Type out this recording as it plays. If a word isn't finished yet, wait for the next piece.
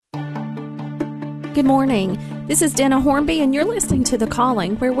Good morning. This is Dana Hornby, and you're listening to The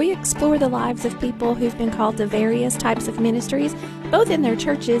Calling, where we explore the lives of people who've been called to various types of ministries, both in their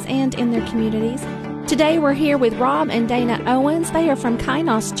churches and in their communities. Today, we're here with Rob and Dana Owens. They are from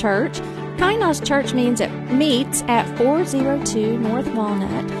Kainos Church. Kainos Church means it meets at 402 North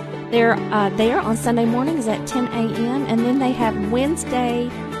Walnut. They're there on Sunday mornings at 10 a.m., and then they have Wednesday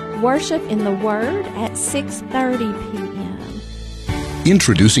worship in the Word at 6:30 p.m.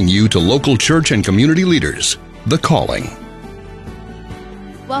 Introducing you to local church and community leaders, The Calling.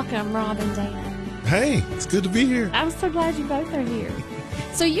 Welcome, Rob and Dana. Hey, it's good to be here. I'm so glad you both are here.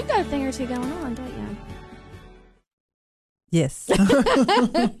 So you've got a thing or two going on, don't you? Yes.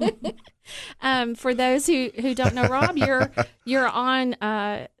 For those who don't know, Rob, you're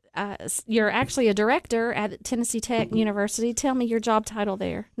actually a director at Tennessee Tech University. Tell me your job title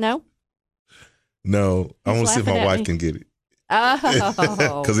there. No? No, I want to see if my wife me. can get it.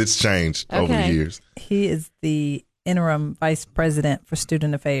 Oh. Because it's changed over the years. He is the interim vice president for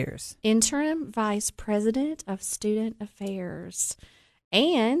student affairs. Interim vice president of student affairs.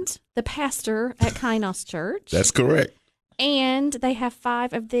 And the pastor at Kainos Church. That's correct. And they have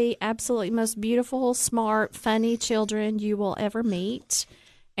 5 of the absolutely most beautiful, smart, funny children you will ever meet.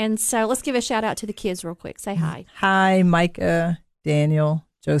 And so let's give a shout out to the kids real quick. Say hi. Hi, Micah, Daniel,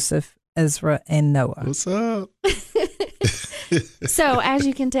 Joseph, Ezra, and Noah. What's up? So as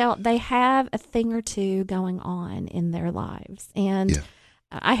you can tell, they have a thing or two going on in their lives. And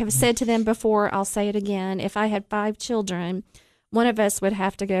I have said to them before, I'll say it again, if I had 5 children, one of us would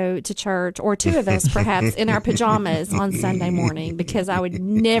have to go to church, or 2 of us perhaps in our pajamas on Sunday morning, because I would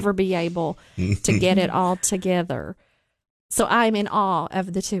never be able to get it all together. So I'm in awe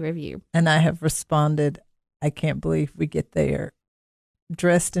of the 2 of you. And I have responded, I can't believe we get there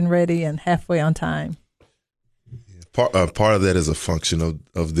dressed and ready and halfway on time. Part of that is a function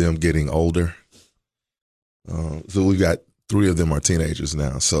of them getting older. So we've got 3 of them are teenagers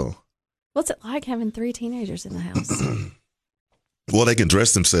now. So what's it like having 3 teenagers in the house? Well, they can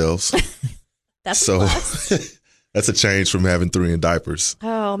dress themselves. That's so a plus. That's a change from having 3 in diapers.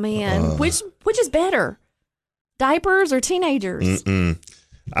 Oh man, which is better, diapers or teenagers?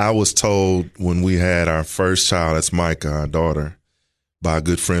 I was told when we had our first child, that's Micah, our daughter, by a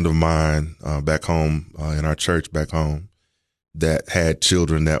good friend of mine back home in our church back home, that had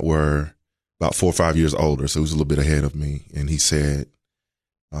children that were about 4 or 5 years older. So he was a little bit ahead of me. And he said,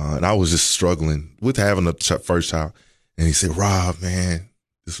 and I was just struggling with having a first child. And he said, Rob, man,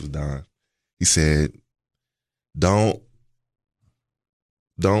 this was Don. He said, don't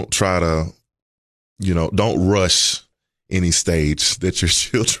try to, don't rush any stage that your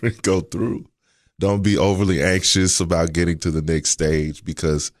children go through. Don't be overly anxious about getting to the next stage,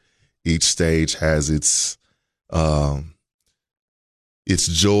 because each stage has its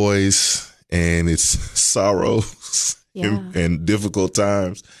joys and its sorrows and difficult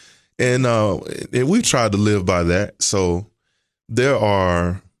times. And we tried to live by that. So there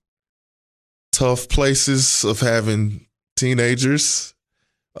are tough places of having teenagers,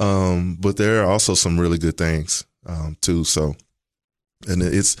 but there are also some really good things too. So. And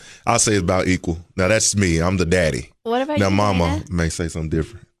I'll say it's about equal. Now, that's me. I'm the daddy. What about now, you, Mama Dana? may say something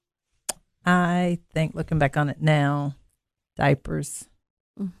different. I think looking back on it now, diapers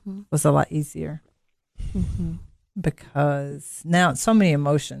was a lot easier because now it's so many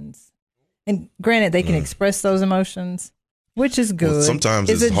emotions. And granted, they can express those emotions, which is good. Well,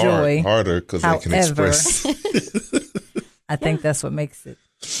 sometimes it's harder because they can express. I think that's what makes it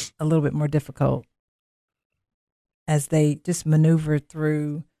a little bit more difficult, as they just maneuver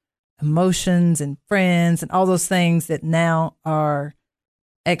through emotions and friends and all those things that now are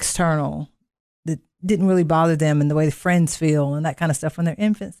external, that didn't really bother them, and the way the friends feel and that kind of stuff. When they're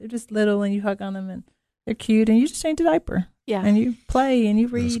infants, they're just little and you hug on them and they're cute and you just change a diaper. Yeah. And you play and you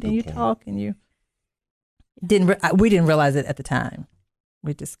read and you talk and you we didn't realize it at the time.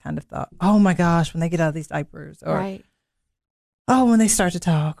 We just kind of thought, oh my gosh, when they get out of these diapers, or oh, when they start to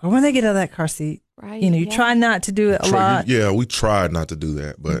talk, or when they get out of that car seat. Right. You try not to do it a lot. Yeah, we tried not to do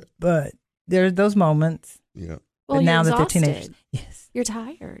that, but there are those moments. Yeah. Well, but now you're that they're exhausted. teenagers, yes, You're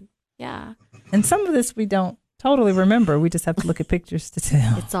tired. Yeah. And some of this we don't totally remember. We just have to look at pictures to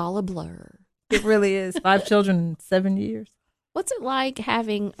tell. It's all a blur. It really is. 5 children in 7 years. What's it like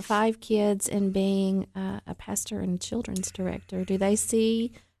having 5 kids and being a pastor and children's director? Do they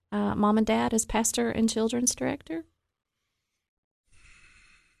see mom and dad as pastor and children's director?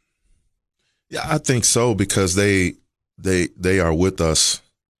 Yeah, I think so, because they are with us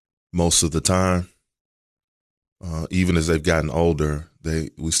most of the time. Even as they've gotten older,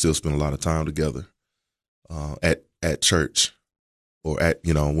 we still spend a lot of time together at church. or at,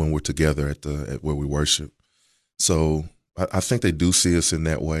 when we're together at where we worship. So I think they do see us in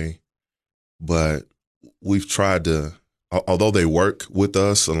that way, but we've tried to, although they work with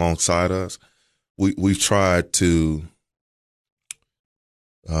us alongside us, we've tried to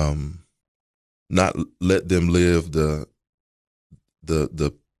not let them live the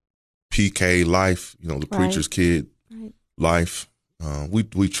PK life, the Right. preacher's kid Right. life.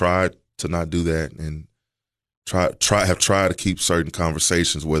 We tried to not do that, and have tried to keep certain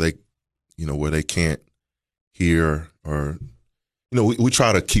conversations where they can't hear, or we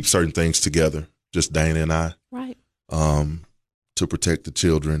try to keep certain things together, just Dana and I, Right. to protect the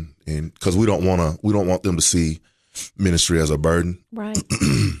children, and because we don't want them to see ministry as a burden. Right.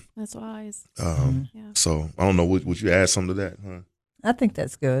 That's wise. Yeah. So I don't know. Would you add something to that? Huh? I think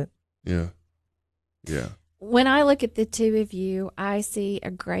that's good. Yeah. When I look at the two of you, I see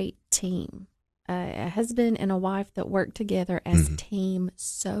a great team, a husband and a wife that work together as a team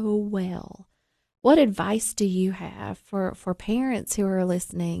so well. What advice do you have for parents who are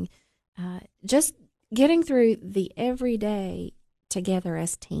listening, just getting through the everyday together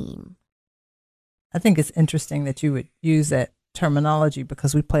as team? I think it's interesting that you would use that terminology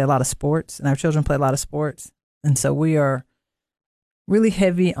because we play a lot of sports and our children play a lot of sports. And so we are really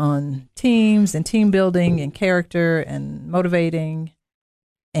heavy on teams and team building and character and motivating.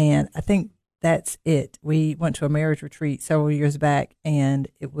 And I think that's it. We went to a marriage retreat several years back, and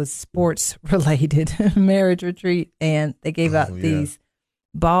it was sports related marriage retreat. And they gave out these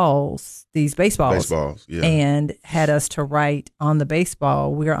balls, these baseballs, yeah, and had us to write on the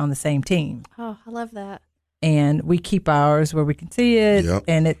baseball, we're on the same team. Oh, I love that. And we keep ours where we can see it. Yep.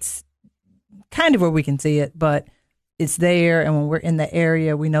 And it's kind of where we can see it, but it's there. And when we're in the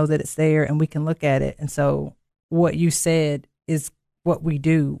area, we know that it's there and we can look at it. And so what you said is what we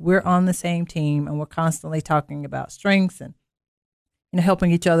do. We're on the same team, and we're constantly talking about strengths and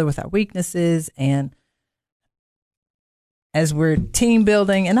helping each other with our weaknesses. And as we're team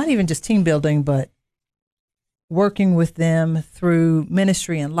building, and not even just team building, but working with them through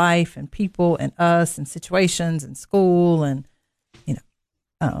ministry and life and people and us and situations and school and,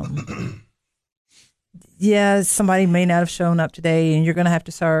 somebody may not have shown up today and you're going to have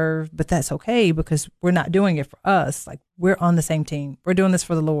to serve, but that's okay because we're not doing it for us. Like, we're on the same team. We're doing this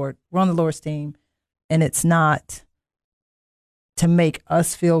for the Lord. We're on the Lord's team, and it's not to make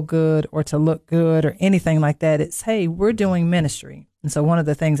us feel good or to look good or anything like that. It's, hey, we're doing ministry. And so one of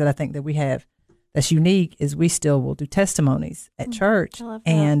the things that I think that we have that's unique is we still will do testimonies at church. I love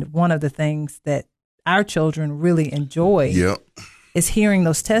that. And one of the things that our children really enjoy is hearing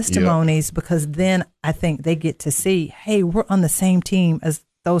those testimonies, because then I think they get to see, hey, we're on the same team as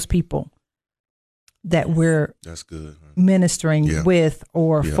those people that we're that's good, huh? ministering with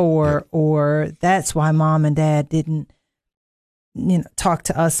or for, or that's why mom and dad didn't talk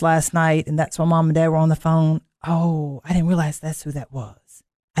to us last night, and that's why mom and dad were on the phone. Oh, I didn't realize that's who that was.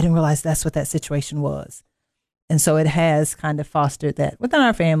 I didn't realize that's what that situation was. And so it has kind of fostered that within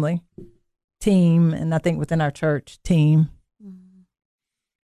our family team, and I think within our church team.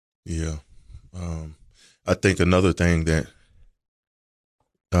 Yeah. I think another thing that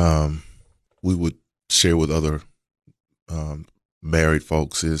we would share with other married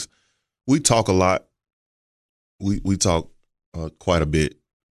folks is we talk a lot. We talk quite a bit.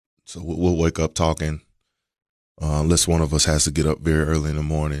 So we'll wake up talking, unless one of us has to get up very early in the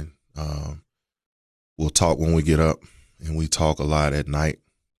morning. We'll talk when we get up, and we talk a lot at night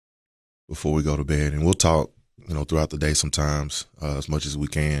before we go to bed. And we'll talk, throughout the day sometimes, as much as we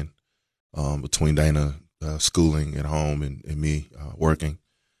can, between Dana schooling at home and me working.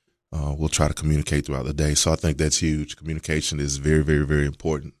 We'll try to communicate throughout the day. So I think that's huge. Communication is very, very, very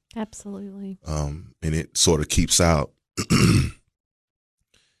important. Absolutely. And it sort of keeps out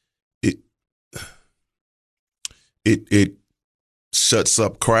it shuts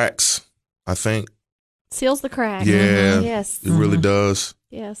up cracks, I think. Seals the crack. Yeah. Yes. It really does.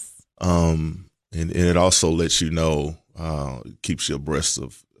 Yes. And it also lets you know, keeps you abreast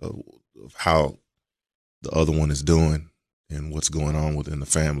of how the other one is doing and what's going on within the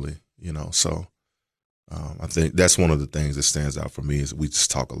family, So I think that's one of the things that stands out for me is we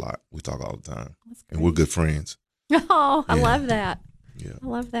just talk a lot. We talk all the time. And we're good friends. Oh, I love that. Yeah. I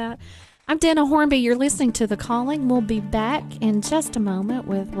love that. I'm Dana Hornby. You're listening to The Calling. We'll be back in just a moment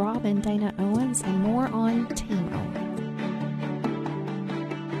with Rob and Dana Owens and more on Team Owens.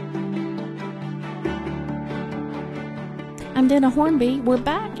 I'm Dana Hornby. We're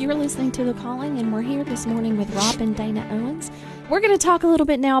back. You're listening to The Calling, and we're here this morning with Rob and Dana Owens. We're going to talk a little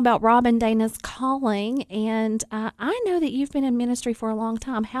bit now about Rob and Dana's calling, and I know that you've been in ministry for a long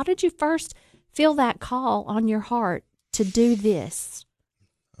time. How did you first feel that call on your heart to do this?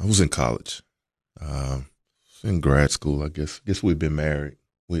 I was in college, in grad school. I guess we'd been married.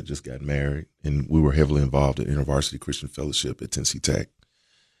 We had just got married, and we were heavily involved in InterVarsity Christian Fellowship at Tennessee Tech.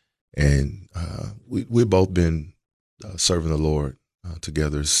 And we'd both been serving the Lord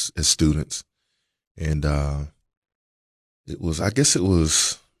together as students. And it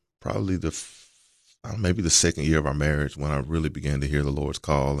was probably maybe the second year of our marriage when I really began to hear the Lord's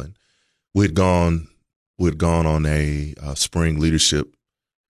call. And we'd gone on a spring leadership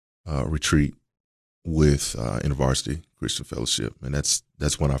retreat with InterVarsity Christian Fellowship, and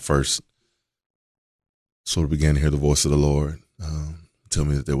that's when I first sort of began to hear the voice of the Lord tell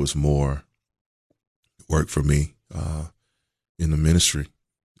me that there was more work for me in the ministry,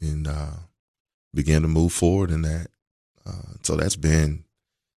 and began to move forward in that. So that's been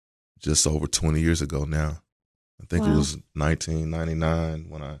just over 20 years ago now. I think It was 1999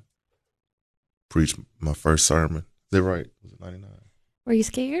 when I preached my first sermon. Is that right? Was it 99? Were you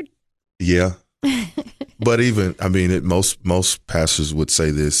scared? Yeah. But most pastors would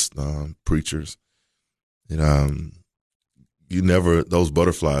say this, preachers, that those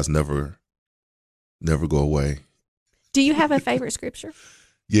butterflies never go away. Do you have a favorite scripture?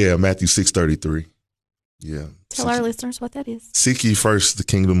 Yeah, Matthew 6:33. Yeah. Tell our listeners what that is. Seek ye first the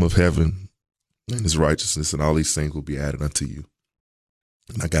kingdom of heaven and his righteousness, and all these things will be added unto you.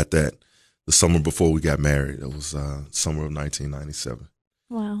 And I got that the summer before we got married. It was summer of 1997.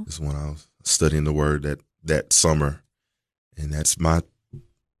 Wow. Is when I was studying the word that summer. And that's my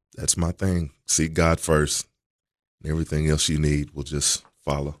thing. Seek God first, and everything else you need will just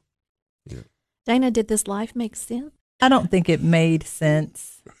follow. Yeah. Dana, did this life make sense? I don't think it made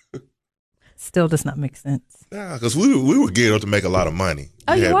sense. Still does not make sense. Yeah, because we were geared up to make a lot of money.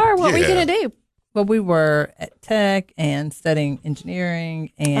 Oh, you were? What were you going to do? Well, we were at Tech and studying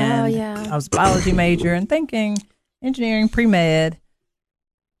engineering, and I was a biology major and thinking engineering, pre-med.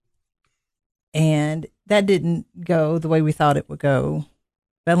 And that didn't go the way we thought it would go.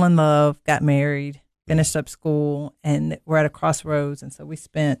 Fell in love, got married, finished up school, and we're at a crossroads. And so we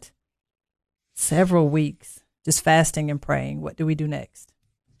spent several weeks just fasting and praying. What do we do next?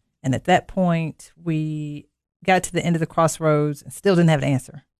 And at that point, we got to the end of the crossroads and still didn't have an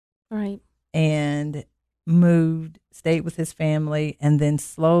answer. Right. And moved, stayed with his family, and then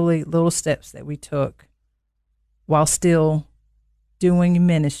slowly, little steps that we took while still doing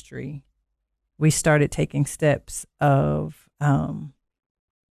ministry. We started taking steps of,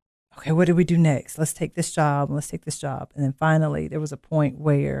 okay, what do we do next? Let's take this job. And then finally, there was a point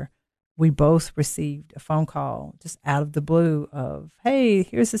where we both received a phone call just out of the blue of, hey,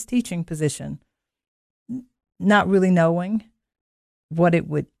 here's this teaching position. Not really knowing what it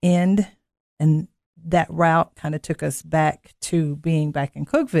would end. And that route kind of took us back to being back in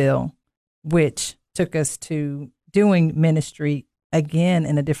Cookeville, which took us to doing ministry again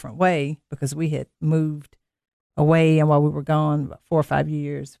in a different way, because we had moved away, and while we were gone about 4 or 5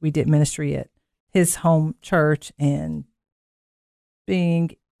 years, we did ministry at his home church and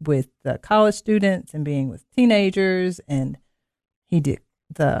being with the college students and being with teenagers, and he did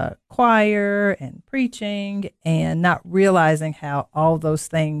the choir and preaching, and not realizing how all those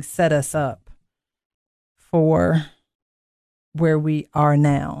things set us up for where we are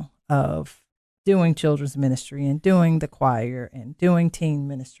now of doing children's ministry and doing the choir and doing teen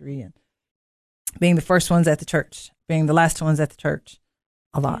ministry and being the first ones at the church, being the last ones at the church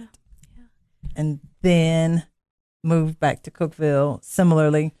a lot. Yeah. And then moved back to Cookeville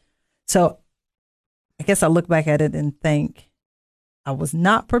similarly. So I guess I look back at it and think I was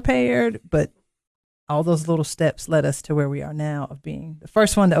not prepared, but all those little steps led us to where we are now, of being the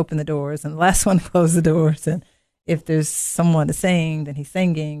first one to open the doors and the last one to close the doors. And if there's someone to sing, then he's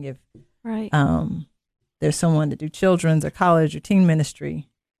singing. If there's someone to do children's or college or teen ministry,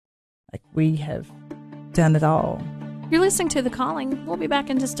 like, we have done it all. You're listening to The Calling. We'll be back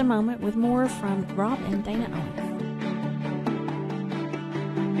in just a moment with more from Rob and Dana Owens.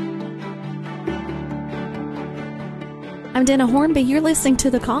 I'm Dana Hornby. You're listening to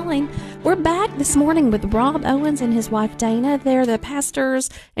The Calling. We're back this morning with Rob Owens and his wife Dana. They're the pastors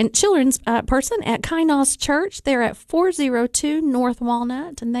and children's person at Kainos Church. They're at 402 North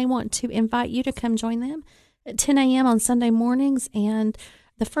Walnut, and they want to invite you to come join them at 10 a.m. on Sunday mornings and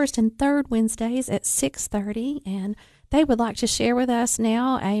the first and third Wednesdays at 6:30. And they would like to share with us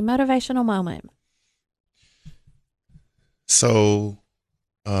now a motivational moment. So,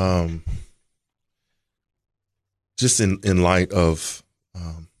 just in light of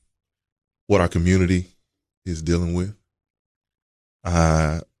what our community is dealing with,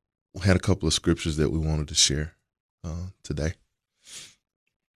 I had a couple of scriptures that we wanted to share today.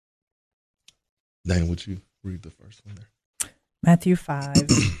 Dane, would you read the first one there. Matthew 5,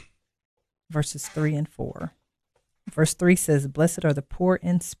 verses 3 and 4. Verse 3 says, "Blessed are the poor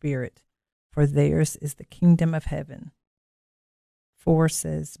in spirit, for theirs is the kingdom of heaven." 4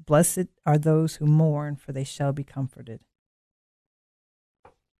 says, "Blessed are those who mourn, for they shall be comforted."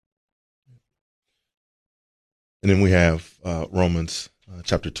 And then we have Romans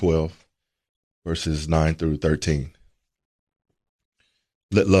chapter 12, verses 9 through 13.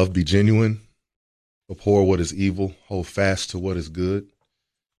 "Let love be genuine. Abhor what is evil. Hold fast to what is good.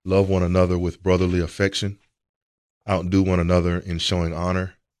 Love one another with brotherly affection. Outdo one another in showing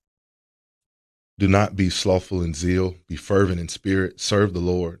honor. Do not be slothful in zeal. Be fervent in spirit. Serve the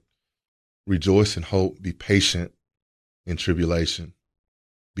Lord. Rejoice in hope. Be patient in tribulation.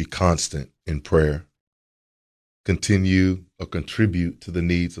 Be constant in prayer. Continue or contribute to the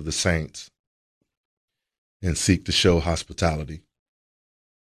needs of the saints. And seek to show hospitality."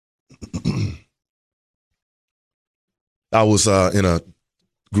 I was in a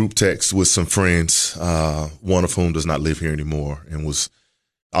group text with some friends, one of whom does not live here anymore, and was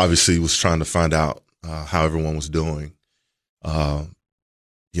trying to find out how everyone was doing,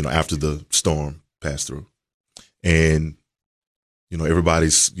 after the storm passed through. And,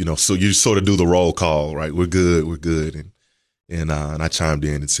 everybody's, so you sort of do the roll call, right? We're good. And I chimed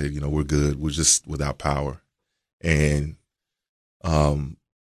in and said, we're good. We're just without power. And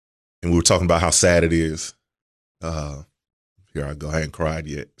we were talking about how sad it is. Here I go. I hadn't cried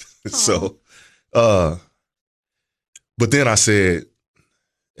yet. So, but then I said,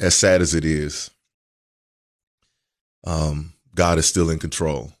 as sad as it is, God is still in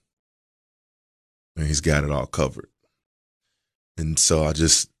control, and He's got it all covered. And so I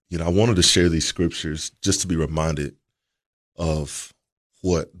just, I wanted to share these scriptures just to be reminded of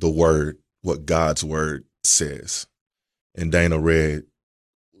what God's word says. And Dana read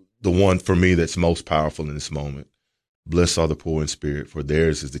the one for me that's most powerful in this moment. "Blessed are the poor in spirit, for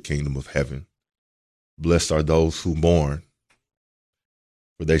theirs is the kingdom of heaven. Blessed are those who mourn,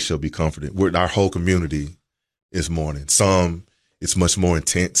 for they shall be comforted." Our whole community is mourning. Some, it's much more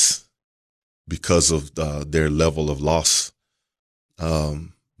intense because of their level of loss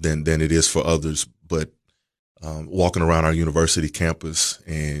than it is for others. But walking around our university campus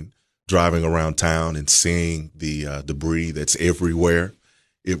and driving around town and seeing the debris that's everywhere,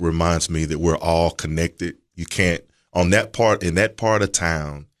 it reminds me that we're all connected. You can't, in that part of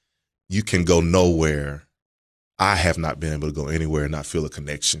town, you can go nowhere. I have not been able to go anywhere and not feel a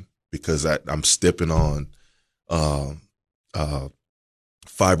connection, because I'm stepping on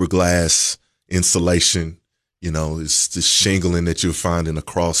fiberglass insulation. It's the shingling that you're finding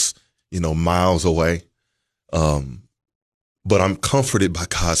across, miles away. But I'm comforted by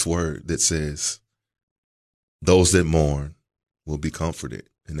God's word that says, those that mourn will be comforted.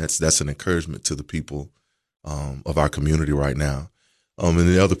 And that's an encouragement to the people of our community right now. And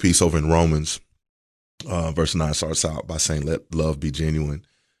the other piece over in Romans, verse 9 starts out by saying, "Let love be genuine."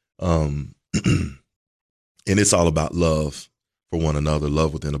 And it's all about love for one another,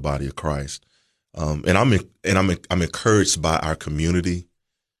 love within the body of Christ. And I'm encouraged by our community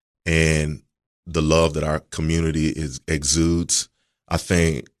and the love that our community exudes. I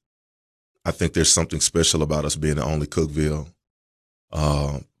think there's something special about us being the only Cookeville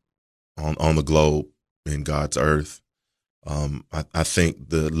on the globe, in God's earth. I think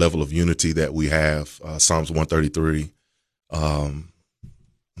the level of unity that we have, Psalms 133. Let me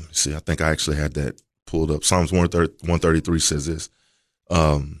see, I think I actually had that pulled up. Psalms 133 says this.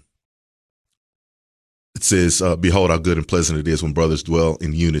 It says, "Behold how good and pleasant it is when brothers dwell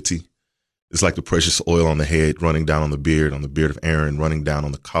in unity. It's like the precious oil on the head running down on the beard of Aaron, running down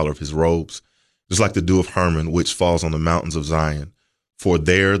on the collar of his robes. It's like the dew of Hermon, which falls on the mountains of Zion. For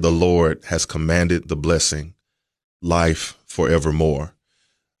there the Lord has commanded the blessing, life forevermore."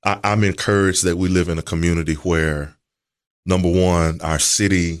 I'm encouraged that we live in a community where, number one, our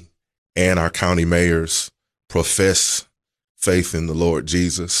city and our county mayors profess faith in the Lord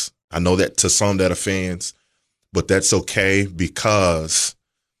Jesus. I know that to some that offends, but that's okay, because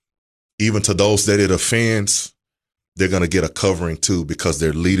even to those that it offends, they're going to get a covering too, because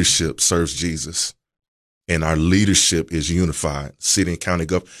their leadership serves Jesus. And our leadership is unified, city and county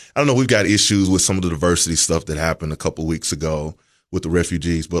government. I don't know, we've got issues with some of the diversity stuff that happened a couple of weeks ago with the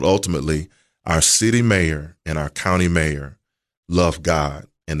refugees, but ultimately our city mayor and our county mayor love God,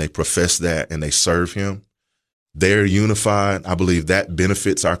 and they profess that, and they serve Him. They're unified. I believe that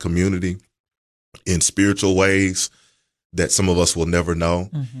benefits our community in spiritual ways that some of us will never know.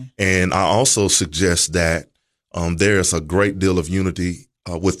 Mm-hmm. And I also suggest that there's a great deal of unity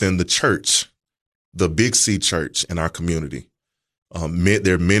within the church, the Big C church in our community.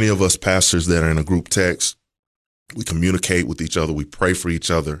 There are many of us pastors that are in a group text We communicate with each other. We pray for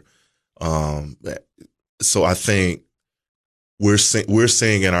each other. So I think we're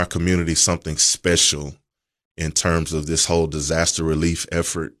seeing in our community something special in terms of this whole disaster relief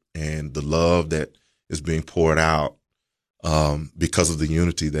effort and the love that is being poured out because of the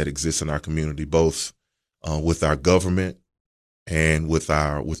unity that exists in our community, both with our government and with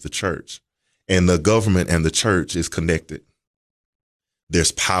the church. And the government and the church is connected.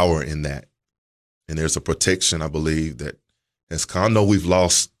 There's power in that. And there's a protection, I believe, that has come. I know we've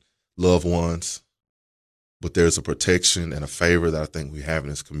lost loved ones, but there's a protection and a favor that I think we have in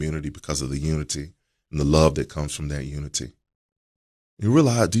this community because of the unity and the love that comes from that unity. You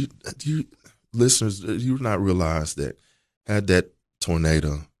realize, do you listeners, do you not realize that had that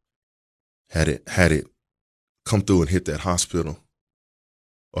tornado, had it come through and hit that hospital,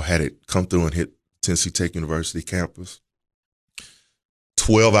 or had it come through and hit Tennessee Tech University campus,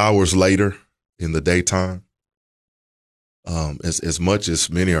 12 hours later in the daytime, as much as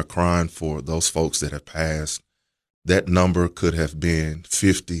many are crying for those folks that have passed, that number could have been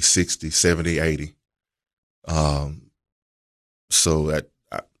 50, 60, 70, 80. So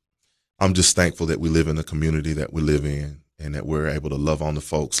I'm just thankful that we live in the community that we live in, and that we're able to love on the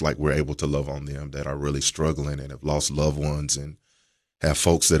folks like we're able to love on them that are really struggling and have lost loved ones and have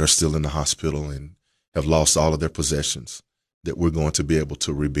folks that are still in the hospital and have lost all of their possessions, that we're going to be able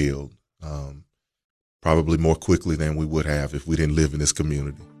to rebuild probably more quickly than we would have if we didn't live in this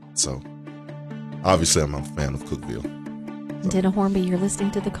community. So obviously I'm a fan of Cookeville. Dana Hornby, you're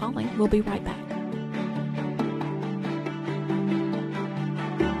listening to The Calling. We'll be right back.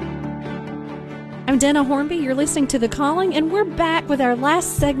 I'm Dana Hornby. You're listening to The Calling, and we're back with our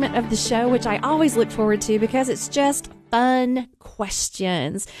last segment of the show, which I always look forward to because it's just fun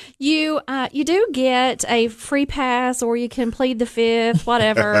questions. You do get a free pass, or you can plead the fifth,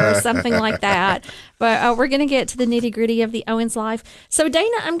 whatever, something like that. But we're going to get to the nitty gritty of the Owens life. So,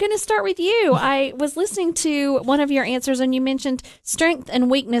 Dana, I'm going to start with you. I was listening to one of your answers, and you mentioned strength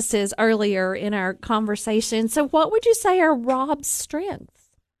and weaknesses earlier in our conversation. So, what would you say are Rob's strengths?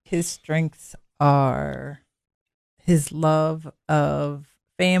 His strengths are his love of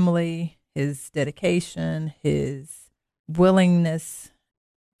family, his dedication, his willingness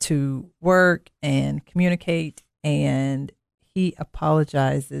to work and communicate, and he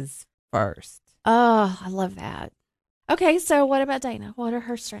apologizes first. Oh, I love that. Okay, so what about Dana? What are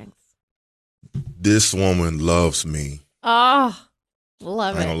her strengths? This woman loves me. Oh,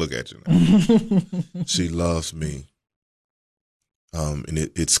 love I ain't it. gonna look at you now. She loves me. And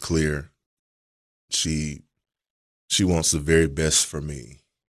it's clear. She wants the very best for me.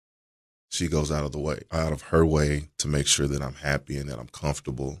 She goes out of her way to make sure that I'm happy and that I'm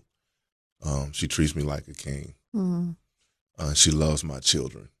comfortable. She treats me like a king. Mm. She loves my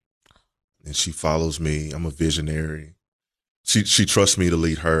children, and she follows me. I'm a visionary. She trusts me to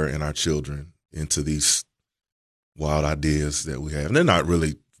lead her and our children into these wild ideas that we have. And they're not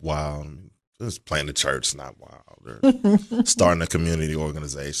really wild. I mean, just planting the church, not wild. They're starting a community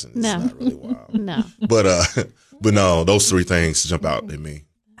organization. It's not really wild. No. But no, those three things jump out at me.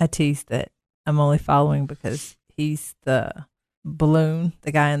 I tease that I'm only following because he's the balloon,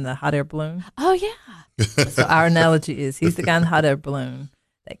 the guy in the hot air balloon. Oh, yeah. So our analogy is he's the guy in the hot air balloon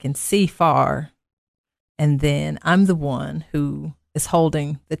that can see far, and then I'm the one who is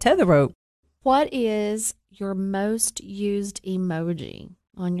holding the tether rope. What is your most used emoji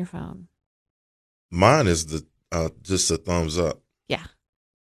on your phone? Mine is just a thumbs up. Yeah.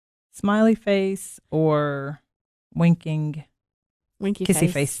 Smiley face or winking. Winky Kissy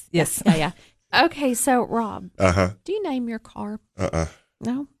face. Yes. Yeah. Okay, so Rob, Uh-huh. do you name your car?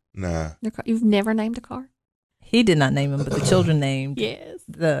 No? Nah. You've never named a car? He did not name him, but the children named Yes.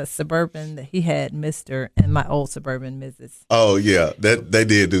 the Suburban that he had Mr. and my old Suburban Mrs. Oh yeah, they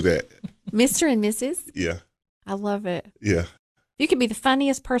did do that. Mr. and Mrs.? Yeah. I love it. Yeah. You could be the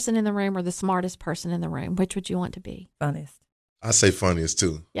funniest person in the room or the smartest person in the room. Which would you want to be? Funniest. I say funniest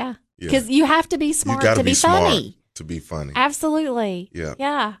too. Yeah. Yeah. Because you have to be smart You gotta to be smart funny. to be funny. Absolutely. Yeah.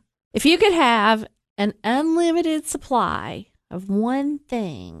 Yeah. If you could have an unlimited supply of one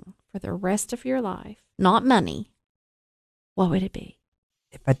thing for the rest of your life, not money, what would it be?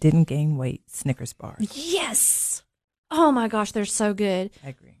 If I didn't gain weight, Snickers bars. Yes. Oh my gosh, they're so good. I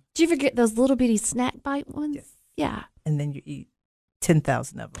agree. Do you ever get those little bitty snack bite ones? Yes. Yeah. And then you eat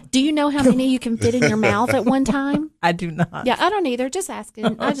 10,000 of them. Do you know how many you can fit in your mouth at one time? I do not. Yeah, I don't either. Just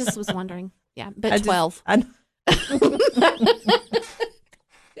asking. I just was wondering. Yeah, but 12.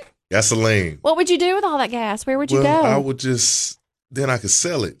 Gasoline. What would you do with all that gas? Where would you go? I would then I could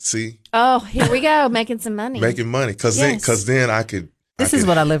sell it. See, Oh, here we go, making some money. making money because Yes. then I could. This is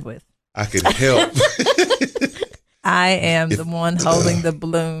what I live with. I could help. I am the one holding the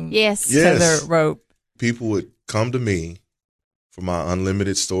balloon. Yes. To the rope. People would come to me for my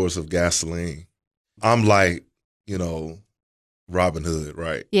unlimited stores of gasoline. I'm like, Robin Hood,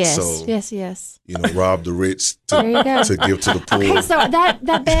 right? Yes. So, yes. rob the rich There you go. to give to the poor. Okay, so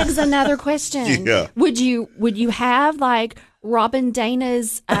that begs another question. Yeah. Would you have like Robin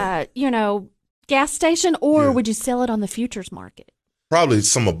Dana's gas station, or would you sell it on the futures market? Probably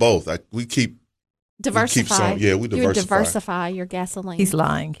some of both. We keep Diversify. we You would diversify. diversify your gasoline. He's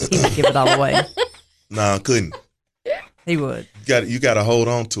lying. He would give it all away. No, I couldn't. He would. You got to hold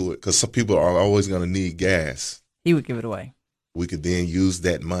on to it because some people are always going to need gas. He would give it away. We could then use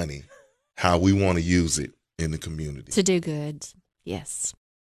that money how we want to use it in the community. To do good. Yes.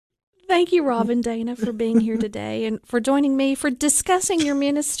 Thank you, Robin Dana, for being here today and for joining me for discussing your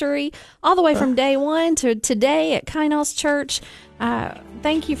ministry all the way from day one to today at Kainos Church.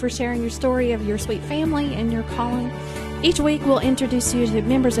 Thank you for sharing your story of your sweet family and your calling. Each week, we'll introduce you to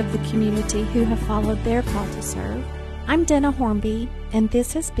members of the community who have followed their call to serve. I'm Dana Hornby, and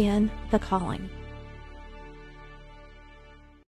this has been The Calling.